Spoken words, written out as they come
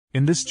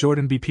In this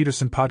Jordan B.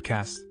 Peterson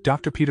podcast,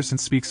 Dr. Peterson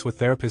speaks with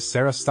therapist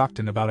Sara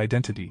Stockton about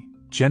identity,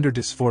 gender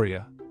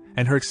dysphoria,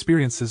 and her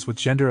experiences with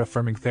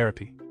gender-affirming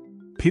therapy.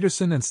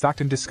 Peterson and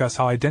Stockton discuss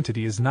how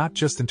identity is not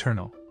just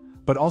internal,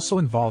 but also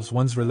involves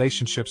one's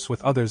relationships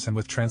with others and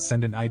with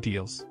transcendent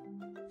ideals.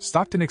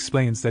 Stockton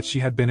explains that she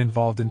had been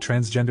involved in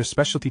transgender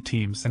specialty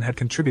teams and had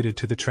contributed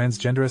to the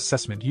transgender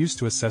assessment used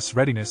to assess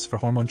readiness for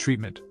hormone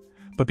treatment,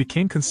 but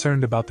became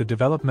concerned about the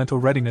developmental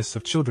readiness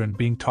of children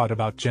being taught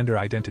about gender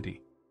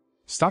identity.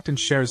 Stockton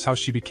shares how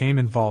she became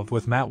involved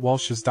with Matt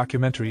Walsh's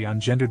documentary on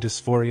gender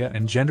dysphoria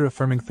and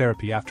gender-affirming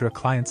therapy after a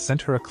client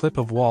sent her a clip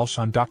of Walsh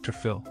on Dr.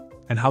 Phil,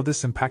 and how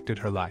this impacted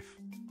her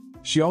life.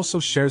 She also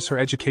shares her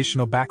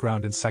educational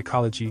background in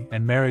psychology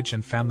and marriage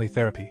and family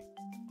therapy.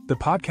 The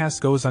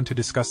podcast goes on to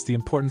discuss the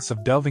importance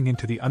of delving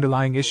into the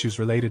underlying issues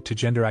related to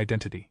gender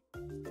identity.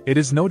 It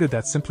is noted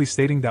that simply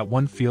stating that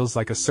one feels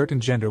like a certain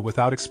gender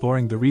without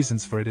exploring the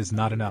reasons for it is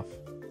not enough.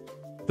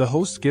 The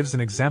host gives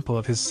an example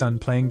of his son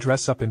playing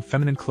dress-up in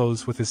feminine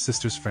clothes with his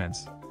sister's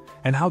friends,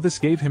 and how this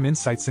gave him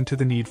insights into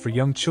the need for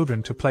young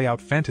children to play out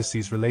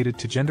fantasies related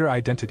to gender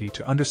identity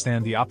to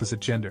understand the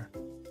opposite gender.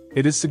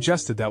 It is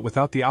suggested that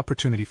without the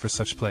opportunity for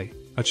such play,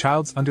 a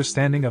child's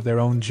understanding of their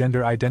own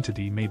gender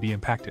identity may be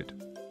impacted.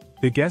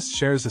 The guest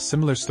shares a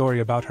similar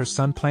story about her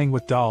son playing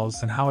with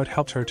dolls and how it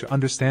helped her to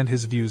understand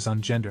his views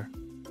on gender.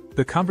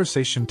 The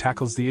conversation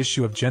tackles the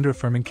issue of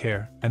gender-affirming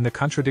care and the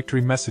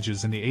contradictory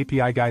messages in the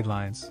API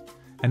guidelines,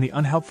 and the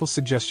unhelpful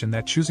suggestion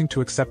that choosing to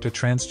accept a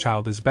trans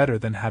child is better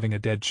than having a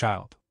dead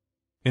child.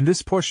 In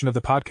this portion of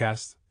the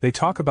podcast, they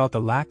talk about the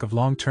lack of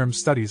long-term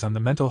studies on the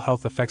mental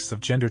health effects of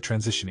gender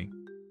transitioning.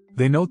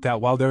 They note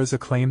that while there is a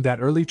claim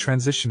that early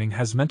transitioning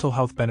has mental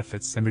health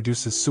benefits and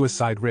reduces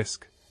suicide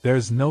risk, there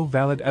is no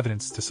valid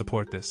evidence to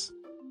support this.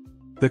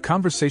 The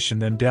conversation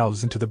then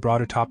delves into the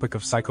broader topic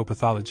of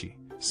psychopathology,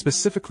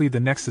 specifically the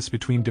nexus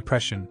between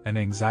depression and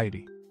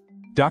anxiety.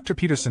 Dr.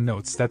 Peterson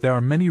notes that there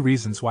are many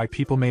reasons why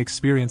people may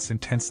experience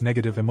intense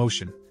negative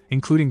emotion,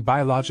 including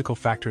biological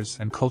factors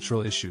and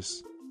cultural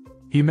issues.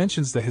 He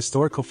mentions the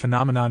historical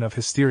phenomenon of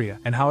hysteria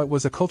and how it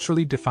was a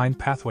culturally defined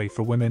pathway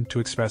for women to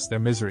express their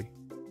misery.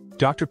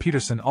 Dr.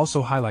 Peterson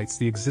also highlights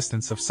the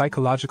existence of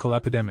psychological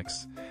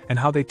epidemics and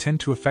how they tend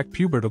to affect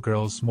pubertal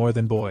girls more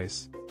than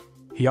boys.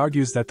 He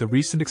argues that the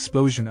recent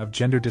explosion of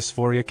gender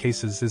dysphoria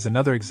cases is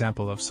another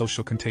example of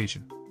social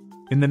contagion.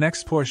 In the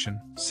next portion,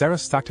 Sara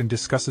Stockton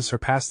discusses her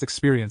past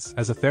experience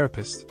as a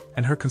therapist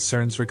and her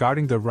concerns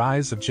regarding the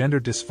rise of gender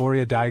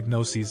dysphoria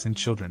diagnoses in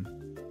children.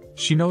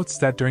 She notes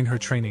that during her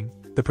training,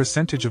 the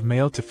percentage of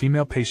male to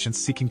female patients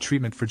seeking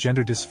treatment for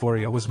gender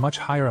dysphoria was much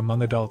higher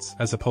among adults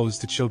as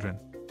opposed to children.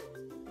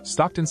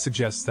 Stockton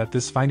suggests that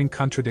this finding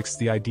contradicts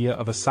the idea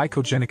of a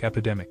psychogenic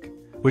epidemic,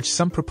 which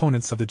some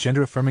proponents of the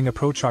gender-affirming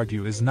approach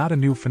argue is not a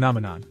new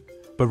phenomenon,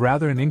 but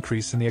rather an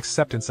increase in the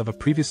acceptance of a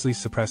previously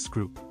suppressed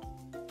group.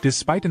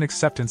 Despite an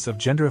acceptance of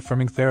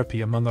gender-affirming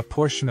therapy among a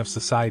portion of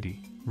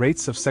society,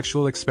 rates of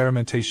sexual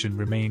experimentation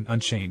remain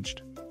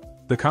unchanged.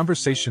 The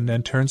conversation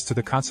then turns to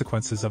the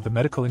consequences of the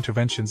medical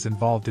interventions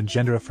involved in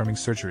gender-affirming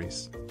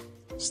surgeries.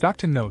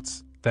 Stockton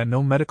notes that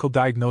no medical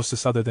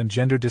diagnosis other than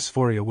gender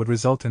dysphoria would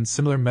result in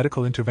similar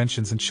medical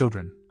interventions in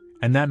children,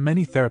 and that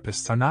many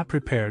therapists are not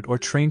prepared or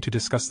trained to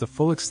discuss the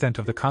full extent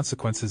of the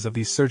consequences of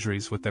these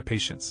surgeries with their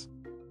patients.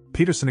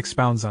 Peterson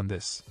expounds on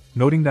this,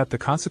 noting that the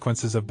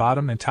consequences of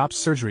bottom and top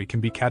surgery can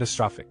be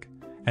catastrophic,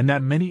 and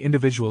that many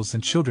individuals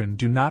and children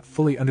do not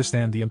fully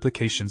understand the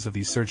implications of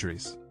these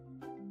surgeries.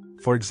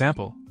 For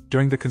example,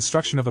 during the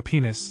construction of a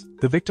penis,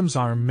 the victim's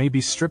arm may be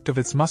stripped of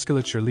its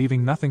musculature,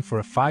 leaving nothing for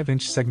a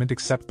 5-inch segment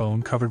except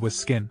bone covered with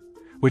skin,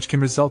 which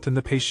can result in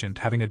the patient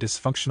having a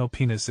dysfunctional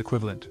penis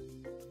equivalent.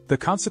 The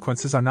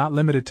consequences are not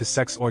limited to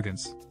sex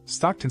organs.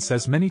 Stockton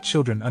says many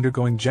children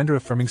undergoing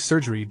gender-affirming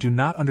surgery do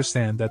not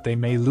understand that they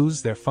may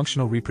lose their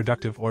functional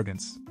reproductive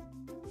organs.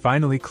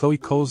 Finally, Chloe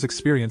Cole's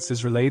experience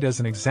is relayed as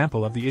an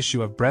example of the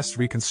issue of breast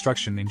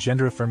reconstruction in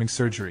gender-affirming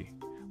surgery,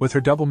 with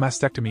her double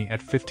mastectomy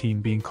at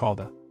 15 being called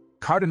a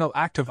cardinal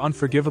act of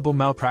unforgivable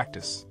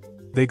malpractice.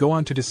 They go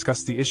on to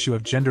discuss the issue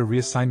of gender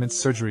reassignment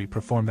surgery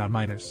performed on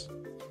minors.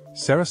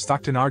 Sara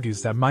Stockton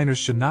argues that minors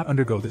should not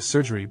undergo this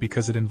surgery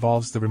because it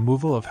involves the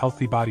removal of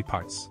healthy body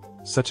parts,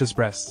 such as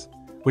breasts,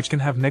 which can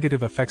have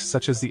negative effects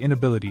such as the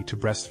inability to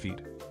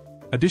breastfeed.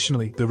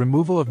 Additionally, the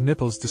removal of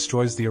nipples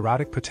destroys the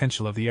erotic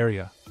potential of the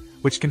area,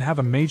 which can have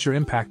a major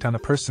impact on a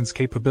person's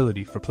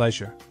capability for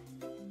pleasure.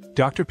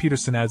 Dr.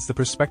 Peterson adds the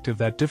perspective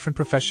that different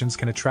professions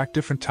can attract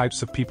different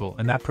types of people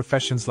and that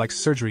professions like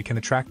surgery can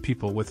attract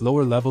people with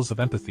lower levels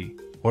of empathy,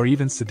 or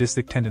even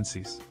sadistic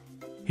tendencies.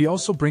 He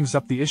also brings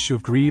up the issue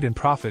of greed and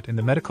profit in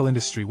the medical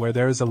industry, where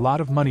there is a lot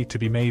of money to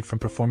be made from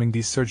performing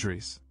these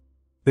surgeries.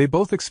 They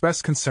both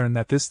express concern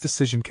that this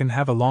decision can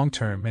have a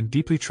long-term and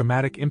deeply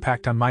traumatic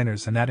impact on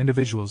minors and that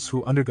individuals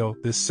who undergo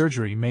this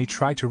surgery may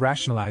try to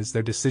rationalize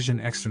their decision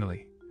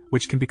externally,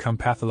 which can become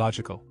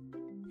pathological.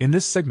 In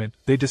this segment,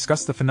 they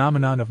discuss the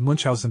phenomenon of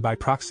Munchausen by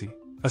proxy,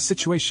 a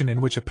situation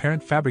in which a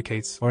parent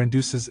fabricates or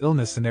induces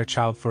illness in their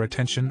child for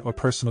attention or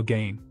personal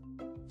gain.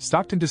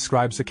 Stockton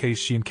describes a case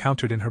she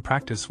encountered in her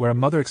practice where a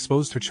mother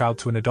exposed her child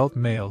to an adult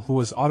male who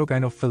was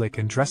autogynephilic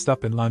and dressed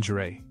up in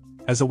lingerie,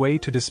 as a way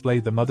to display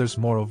the mother's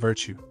moral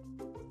virtue.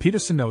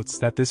 Peterson notes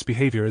that this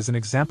behavior is an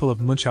example of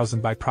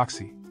Munchausen by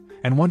proxy,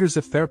 and wonders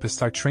if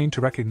therapists are trained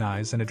to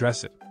recognize and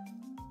address it.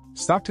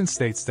 Stockton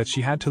states that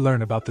she had to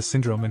learn about the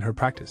syndrome in her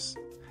practice,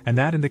 and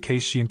that in the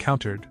case she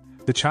encountered,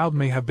 the child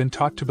may have been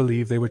taught to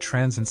believe they were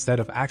trans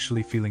instead of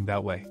actually feeling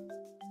that way.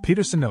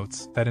 Peterson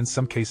notes that in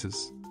some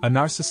cases, a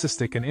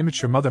narcissistic and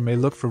immature mother may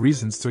look for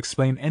reasons to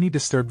explain any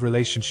disturbed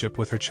relationship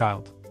with her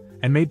child,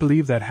 and may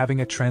believe that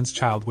having a trans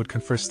child would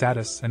confer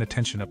status and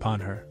attention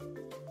upon her.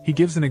 He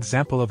gives an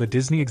example of a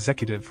Disney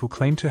executive who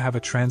claimed to have a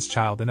trans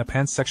child and a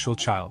pansexual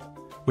child,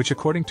 which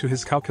according to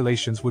his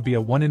calculations would be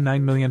a 1 in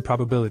 9 million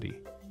probability,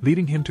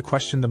 leading him to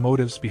question the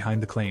motives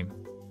behind the claim.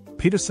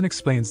 Peterson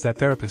explains that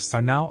therapists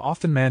are now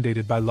often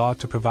mandated by law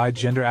to provide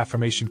gender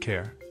affirmation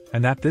care,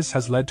 and that this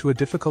has led to a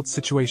difficult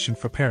situation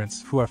for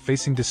parents who are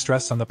facing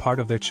distress on the part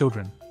of their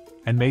children,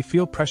 and may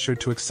feel pressured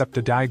to accept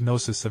a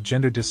diagnosis of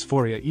gender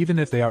dysphoria even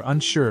if they are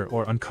unsure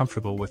or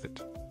uncomfortable with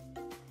it.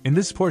 In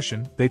this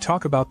portion, they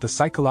talk about the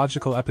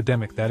psychological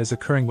epidemic that is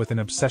occurring with an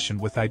obsession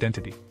with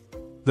identity.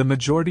 The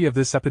majority of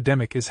this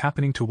epidemic is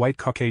happening to white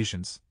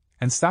Caucasians,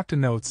 and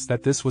Stockton notes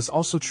that this was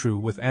also true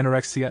with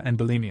anorexia and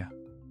bulimia.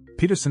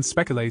 Peterson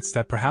speculates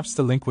that perhaps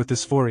the link with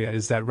dysphoria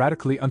is that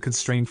radically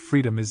unconstrained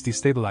freedom is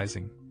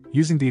destabilizing,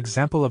 using the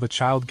example of a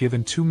child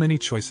given too many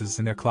choices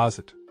in their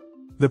closet.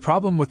 The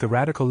problem with the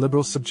radical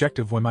liberal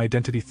subjective whim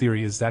identity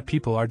theory is that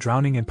people are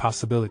drowning in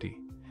possibility,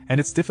 and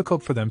it's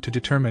difficult for them to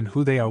determine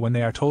who they are when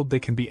they are told they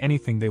can be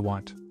anything they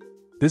want.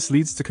 This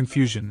leads to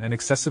confusion and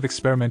excessive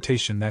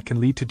experimentation that can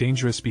lead to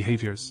dangerous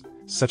behaviors,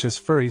 such as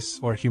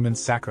furries or human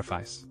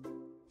sacrifice.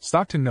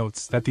 Stockton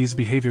notes that these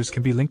behaviors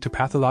can be linked to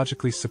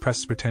pathologically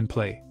suppressed pretend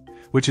play,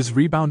 which is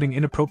rebounding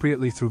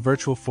inappropriately through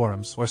virtual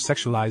forums or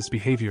sexualized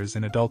behaviors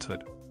in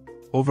adulthood.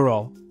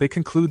 Overall, they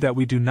conclude that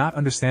we do not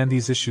understand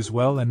these issues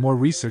well and more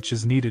research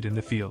is needed in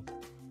the field.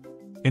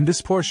 In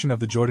this portion of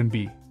the Jordan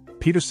B.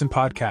 Peterson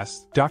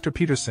podcast, Dr.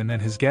 Peterson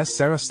and his guest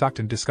Sara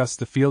Stockton discuss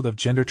the field of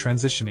gender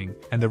transitioning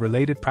and the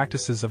related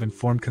practices of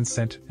informed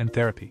consent and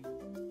therapy.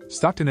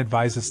 Stockton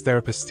advises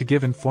therapists to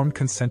give informed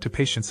consent to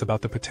patients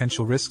about the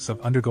potential risks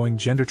of undergoing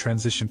gender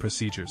transition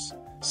procedures,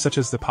 such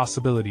as the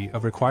possibility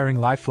of requiring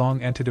lifelong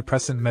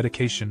antidepressant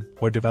medication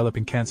or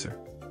developing cancer.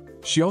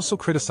 She also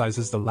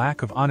criticizes the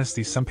lack of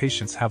honesty some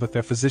patients have with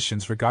their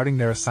physicians regarding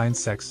their assigned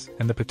sex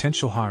and the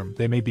potential harm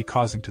they may be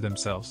causing to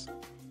themselves.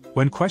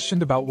 When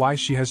questioned about why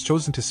she has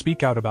chosen to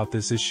speak out about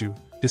this issue,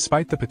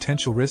 despite the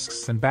potential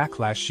risks and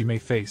backlash she may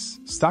face,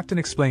 Stockton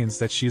explains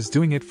that she is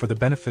doing it for the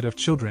benefit of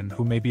children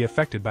who may be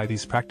affected by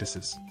these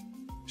practices.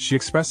 She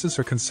expresses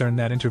her concern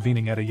that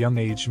intervening at a young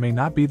age may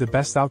not be the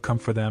best outcome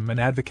for them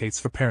and advocates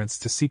for parents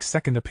to seek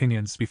second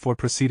opinions before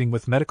proceeding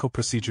with medical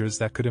procedures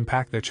that could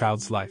impact their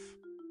child's life.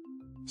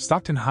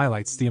 Stockton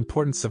highlights the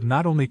importance of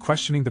not only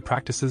questioning the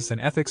practices and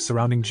ethics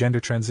surrounding gender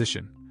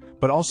transition,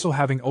 but also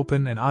having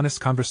open and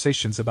honest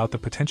conversations about the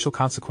potential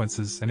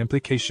consequences and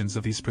implications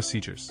of these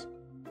procedures.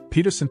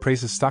 Peterson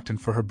praises Stockton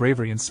for her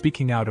bravery in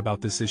speaking out about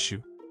this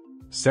issue.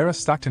 Sara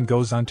Stockton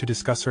goes on to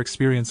discuss her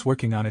experience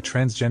working on a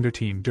transgender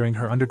team during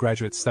her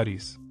undergraduate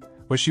studies,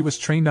 where she was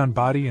trained on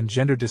body and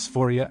gender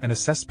dysphoria and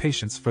assessed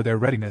patients for their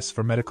readiness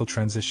for medical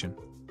transition.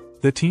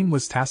 The team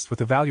was tasked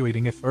with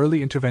evaluating if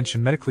early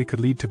intervention medically could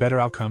lead to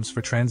better outcomes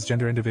for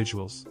transgender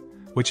individuals,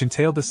 which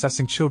entailed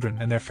assessing children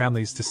and their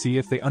families to see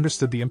if they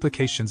understood the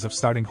implications of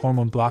starting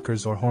hormone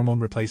blockers or hormone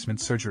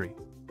replacement surgery.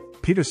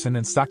 Peterson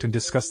and Stockton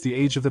discussed the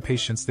age of the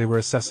patients they were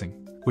assessing,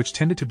 which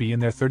tended to be in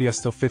their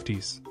 30s to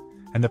 50s,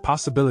 and the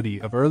possibility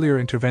of earlier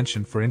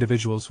intervention for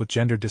individuals with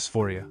gender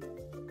dysphoria.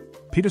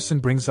 Peterson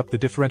brings up the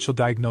differential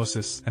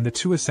diagnosis and the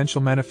two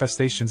essential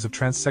manifestations of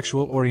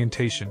transsexual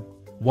orientation,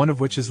 one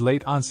of which is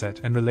late onset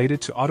and related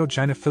to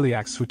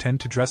autogynephiliacs who tend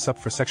to dress up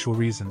for sexual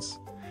reasons,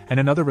 and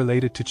another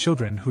related to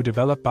children who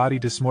develop body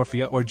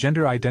dysmorphia or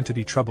gender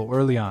identity trouble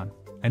early on,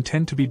 and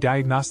tend to be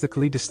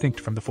diagnostically distinct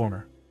from the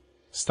former.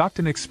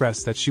 Stockton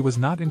expressed that she was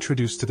not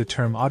introduced to the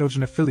term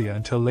autogynephilia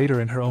until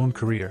later in her own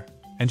career,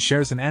 and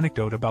shares an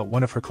anecdote about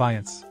one of her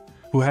clients,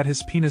 who had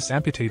his penis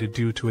amputated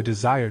due to a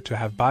desire to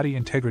have body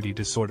integrity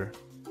disorder.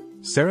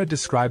 Sara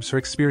describes her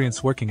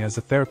experience working as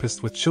a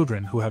therapist with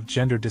children who have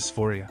gender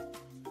dysphoria.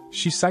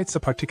 She cites a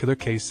particular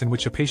case in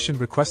which a patient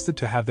requested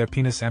to have their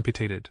penis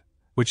amputated,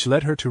 which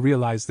led her to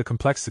realize the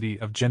complexity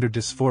of gender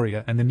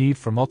dysphoria and the need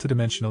for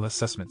multidimensional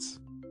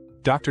assessments.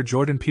 Dr.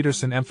 Jordan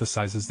Peterson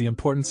emphasizes the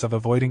importance of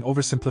avoiding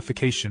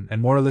oversimplification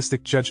and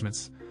moralistic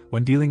judgments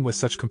when dealing with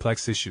such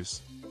complex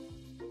issues.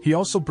 He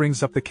also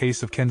brings up the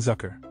case of Ken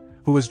Zucker,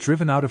 who was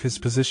driven out of his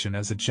position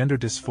as a gender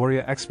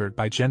dysphoria expert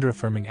by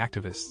gender-affirming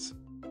activists.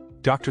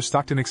 Dr.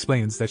 Stockton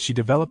explains that she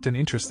developed an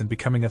interest in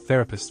becoming a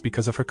therapist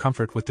because of her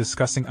comfort with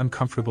discussing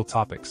uncomfortable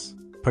topics,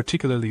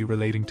 particularly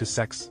relating to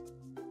sex.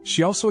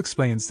 She also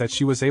explains that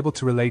she was able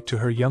to relate to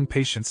her young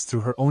patients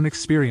through her own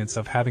experience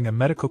of having a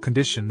medical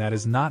condition that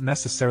is not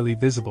necessarily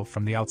visible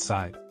from the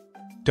outside.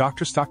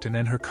 Dr. Stockton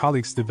and her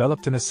colleagues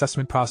developed an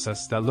assessment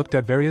process that looked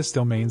at various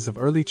domains of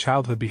early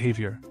childhood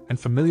behavior and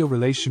familial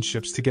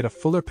relationships to get a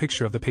fuller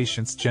picture of the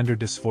patient's gender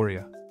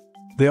dysphoria.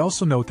 They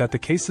also note that the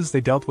cases they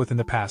dealt with in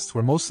the past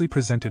were mostly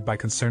presented by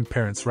concerned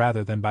parents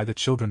rather than by the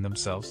children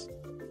themselves.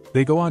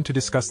 They go on to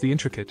discuss the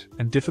intricate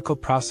and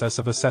difficult process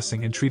of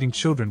assessing and treating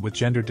children with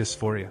gender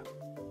dysphoria.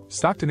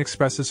 Stockton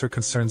expresses her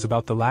concerns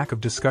about the lack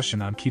of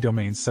discussion on key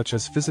domains such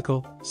as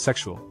physical,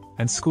 sexual,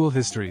 and school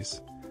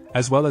histories,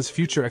 as well as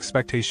future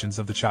expectations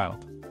of the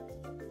child.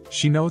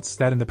 She notes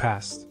that in the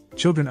past,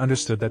 children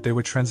understood that they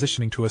were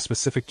transitioning to a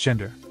specific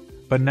gender,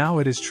 but now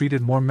it is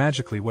treated more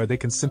magically where they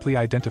can simply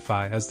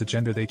identify as the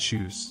gender they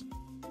choose.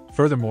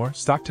 Furthermore,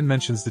 Stockton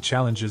mentions the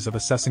challenges of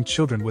assessing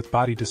children with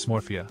body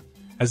dysmorphia,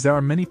 as there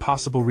are many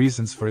possible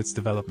reasons for its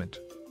development.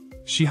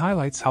 She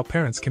highlights how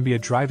parents can be a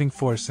driving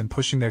force in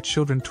pushing their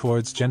children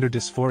towards gender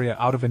dysphoria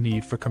out of a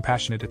need for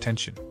compassionate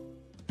attention.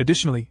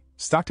 Additionally,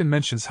 Stockton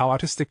mentions how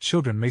autistic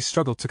children may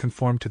struggle to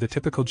conform to the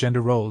typical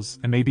gender roles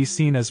and may be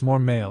seen as more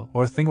male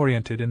or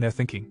thing-oriented in their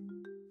thinking.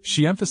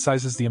 She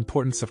emphasizes the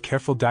importance of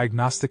careful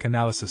diagnostic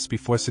analysis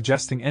before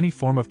suggesting any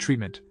form of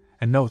treatment,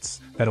 and notes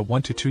that a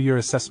 1 to 2 year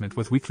assessment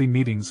with weekly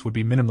meetings would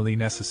be minimally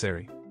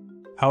necessary.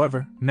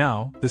 However,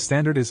 now, the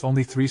standard is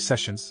only 3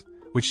 sessions,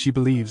 which she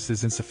believes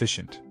is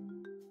insufficient.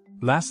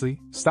 Lastly,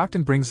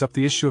 Stockton brings up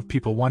the issue of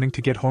people wanting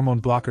to get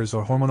hormone blockers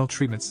or hormonal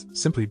treatments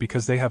simply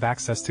because they have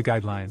access to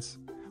guidelines,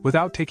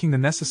 without taking the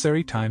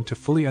necessary time to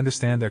fully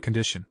understand their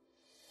condition.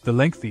 The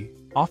lengthy,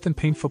 often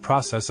painful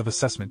process of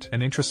assessment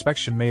and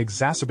introspection may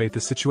exacerbate the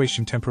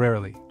situation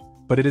temporarily,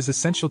 but it is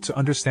essential to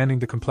understanding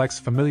the complex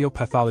familial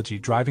pathology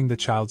driving the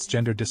child's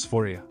gender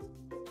dysphoria.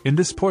 In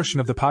this portion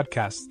of the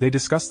podcast, they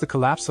discuss the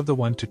collapse of the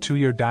 1 to 2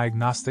 year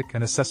diagnostic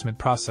and assessment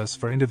process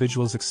for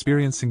individuals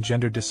experiencing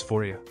gender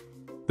dysphoria.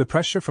 The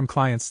pressure from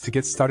clients to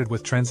get started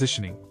with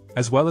transitioning,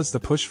 as well as the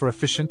push for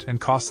efficient and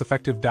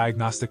cost-effective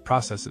diagnostic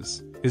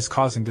processes, is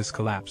causing this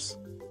collapse.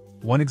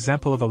 One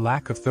example of a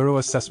lack of thorough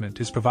assessment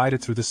is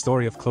provided through the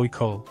story of Chloe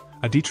Cole,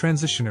 a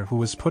detransitioner who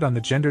was put on the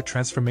gender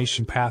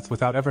transformation path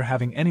without ever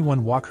having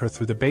anyone walk her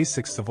through the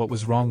basics of what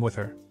was wrong with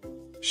her.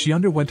 She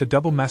underwent a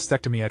double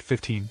mastectomy at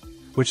 15,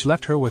 which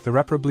left her with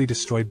irreparably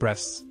destroyed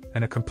breasts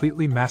and a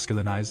completely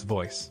masculinized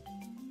voice.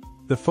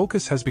 The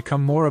focus has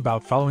become more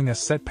about following a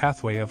set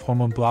pathway of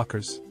hormone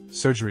blockers,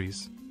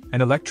 surgeries,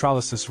 and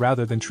electrolysis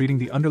rather than treating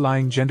the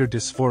underlying gender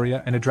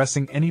dysphoria and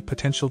addressing any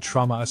potential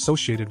trauma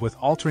associated with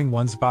altering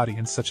one's body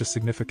in such a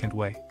significant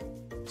way.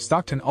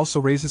 Stockton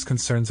also raises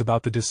concerns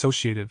about the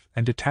dissociative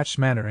and detached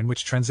manner in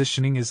which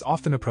transitioning is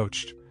often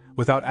approached,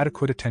 without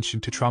adequate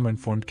attention to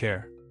trauma-informed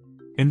care.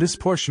 In this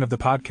portion of the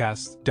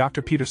podcast,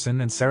 Dr.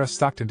 Peterson and Sara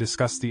Stockton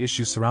discuss the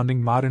issues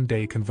surrounding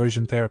modern-day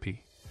conversion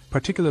therapy,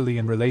 particularly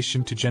in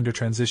relation to gender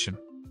transition.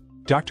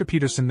 Dr.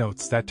 Peterson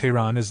notes that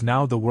Tehran is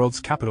now the world's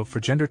capital for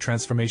gender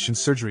transformation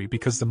surgery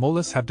because the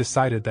mullahs have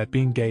decided that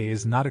being gay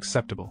is not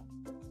acceptable.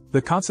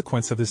 The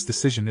consequence of this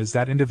decision is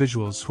that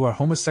individuals who are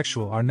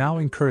homosexual are now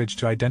encouraged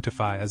to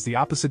identify as the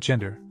opposite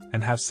gender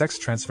and have sex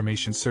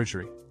transformation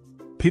surgery.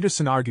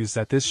 Peterson argues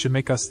that this should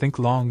make us think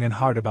long and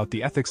hard about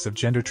the ethics of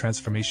gender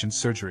transformation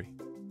surgery.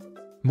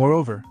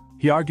 Moreover,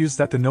 he argues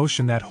that the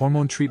notion that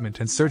hormone treatment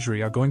and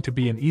surgery are going to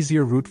be an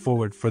easier route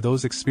forward for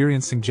those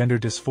experiencing gender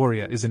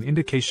dysphoria is an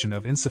indication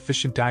of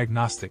insufficient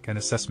diagnostic and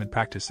assessment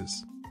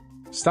practices.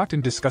 Stockton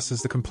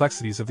discusses the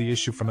complexities of the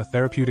issue from a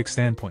therapeutic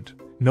standpoint,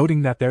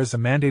 noting that there is a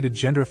mandated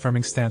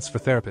gender-affirming stance for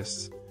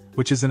therapists,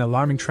 which is an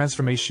alarming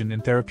transformation in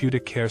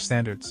therapeutic care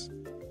standards.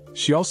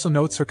 She also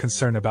notes her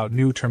concern about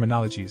new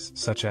terminologies,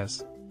 such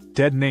as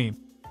dead name,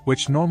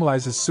 which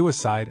normalizes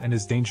suicide and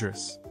is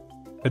dangerous.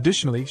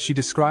 Additionally, she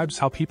describes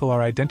how people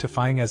are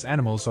identifying as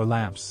animals or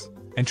lamps,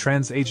 and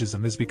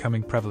trans-ageism is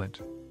becoming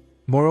prevalent.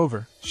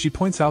 Moreover, she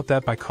points out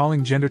that by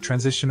calling gender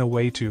transition a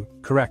way to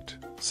correct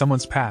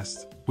someone's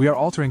past, we are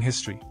altering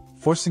history,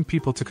 forcing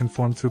people to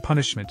conform through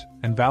punishment,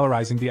 and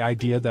valorizing the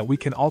idea that we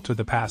can alter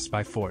the past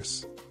by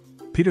force.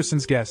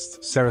 Peterson's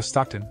guest, Sara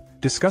Stockton,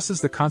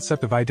 discusses the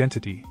concept of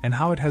identity and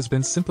how it has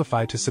been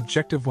simplified to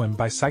subjective whim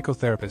by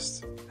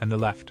psychotherapists and the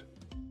left.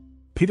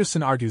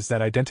 Peterson argues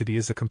that identity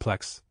is a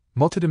complex,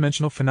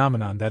 multidimensional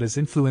phenomenon that is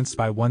influenced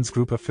by one's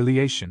group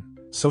affiliation,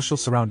 social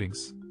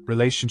surroundings,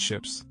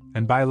 relationships,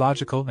 and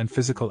biological and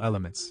physical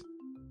elements.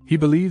 He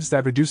believes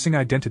that reducing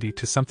identity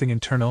to something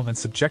internal and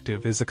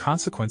subjective is a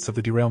consequence of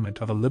the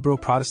derailment of a liberal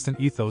Protestant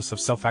ethos of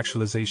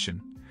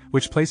self-actualization,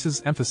 which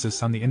places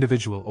emphasis on the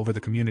individual over the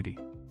community.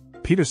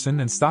 Peterson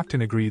and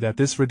Stockton agree that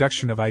this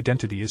reduction of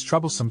identity is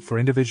troublesome for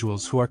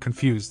individuals who are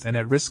confused and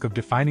at risk of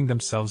defining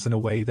themselves in a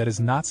way that is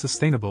not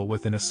sustainable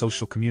within a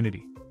social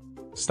community.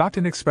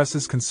 Stockton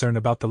expresses concern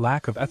about the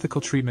lack of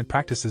ethical treatment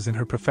practices in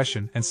her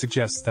profession and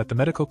suggests that the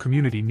medical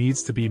community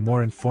needs to be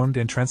more informed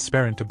and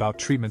transparent about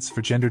treatments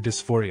for gender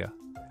dysphoria,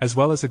 as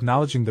well as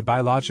acknowledging the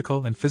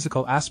biological and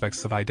physical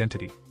aspects of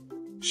identity.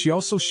 She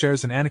also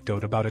shares an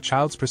anecdote about a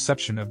child's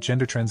perception of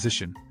gender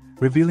transition,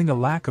 revealing a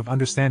lack of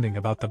understanding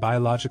about the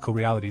biological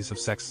realities of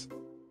sex.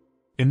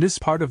 In this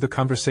part of the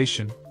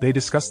conversation, they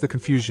discuss the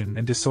confusion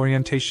and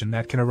disorientation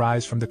that can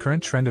arise from the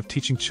current trend of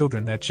teaching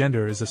children that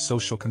gender is a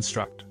social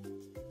construct.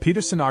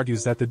 Peterson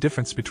argues that the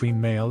difference between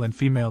male and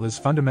female is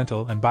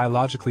fundamental and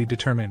biologically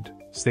determined,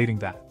 stating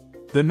that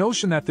the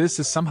notion that this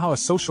is somehow a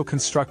social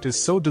construct is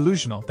so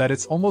delusional that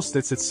it's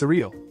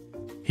surreal.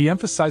 He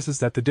emphasizes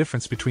that the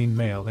difference between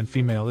male and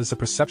female is a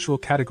perceptual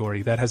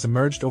category that has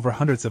emerged over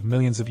hundreds of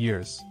millions of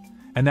years,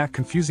 and that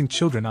confusing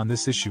children on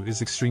this issue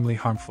is extremely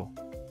harmful.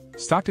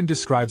 Stockton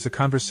describes a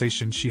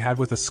conversation she had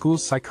with a school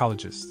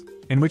psychologist,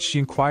 in which she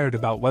inquired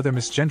about whether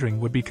misgendering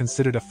would be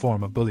considered a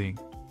form of bullying.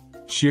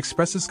 She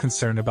expresses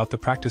concern about the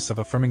practice of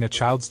affirming a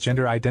child's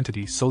gender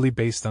identity solely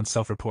based on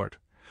self-report,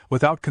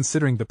 without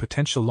considering the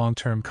potential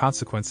long-term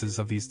consequences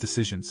of these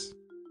decisions.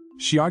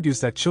 She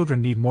argues that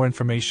children need more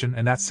information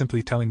and that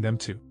simply telling them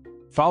to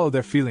follow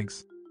their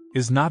feelings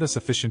is not a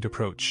sufficient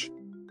approach.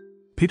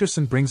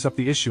 Peterson brings up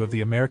the issue of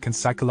the American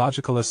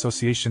Psychological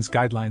Association's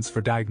guidelines for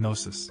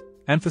diagnosis,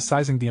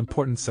 emphasizing the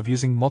importance of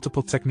using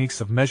multiple techniques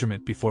of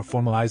measurement before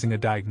formalizing a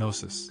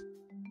diagnosis.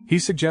 He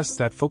suggests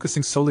that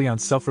focusing solely on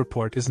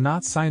self-report is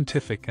not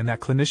scientific and that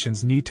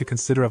clinicians need to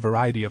consider a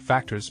variety of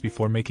factors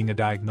before making a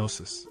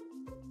diagnosis.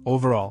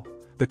 Overall,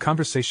 the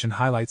conversation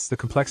highlights the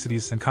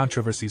complexities and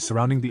controversies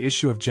surrounding the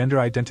issue of gender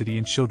identity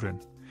in children,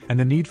 and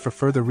the need for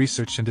further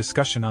research and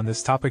discussion on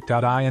this topic.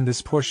 I end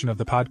this portion of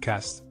the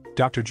podcast.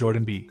 Dr.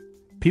 Jordan B.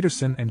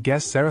 Peterson and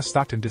guest Sara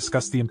Stockton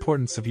discuss the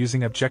importance of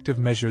using objective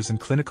measures in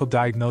clinical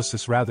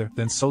diagnosis rather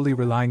than solely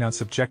relying on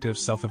subjective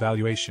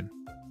self-evaluation.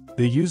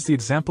 They use the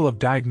example of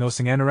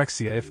diagnosing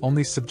anorexia. If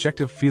only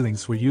subjective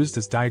feelings were used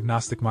as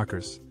diagnostic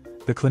markers,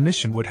 the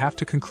clinician would have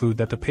to conclude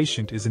that the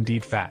patient is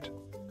indeed fat,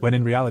 when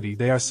in reality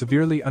they are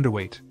severely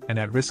underweight and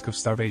at risk of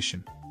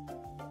starvation.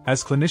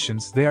 As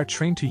clinicians, they are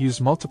trained to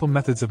use multiple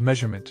methods of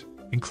measurement,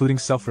 including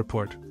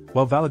self-report,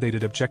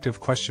 well-validated objective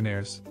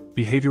questionnaires,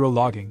 behavioral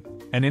logging,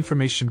 and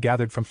information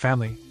gathered from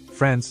family,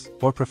 friends,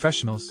 or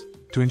professionals,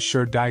 to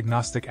ensure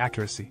diagnostic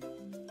accuracy.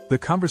 The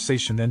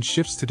conversation then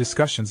shifts to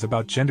discussions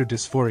about gender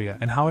dysphoria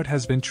and how it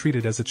has been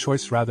treated as a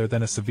choice rather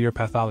than a severe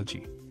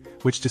pathology,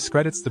 which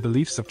discredits the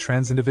beliefs of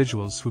trans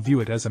individuals who view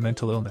it as a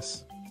mental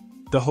illness.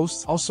 The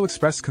hosts also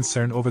express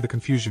concern over the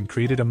confusion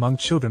created among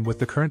children with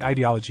the current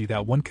ideology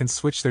that one can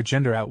switch their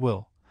gender at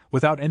will,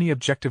 without any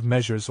objective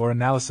measures or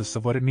analysis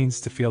of what it means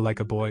to feel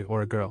like a boy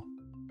or a girl.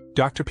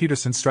 Dr.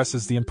 Peterson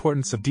stresses the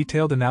importance of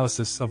detailed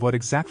analysis of what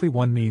exactly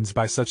one means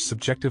by such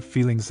subjective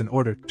feelings in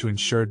order to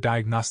ensure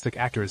diagnostic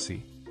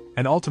accuracy,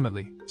 and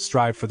ultimately,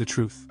 strive for the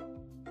truth.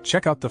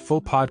 Check out the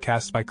full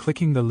podcast by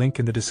clicking the link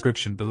in the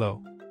description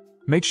below.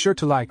 Make sure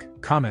to like,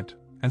 comment,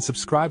 and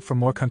subscribe for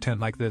more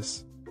content like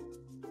this.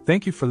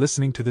 Thank you for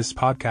listening to this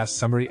podcast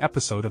summary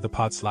episode of the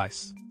Pod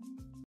Slice.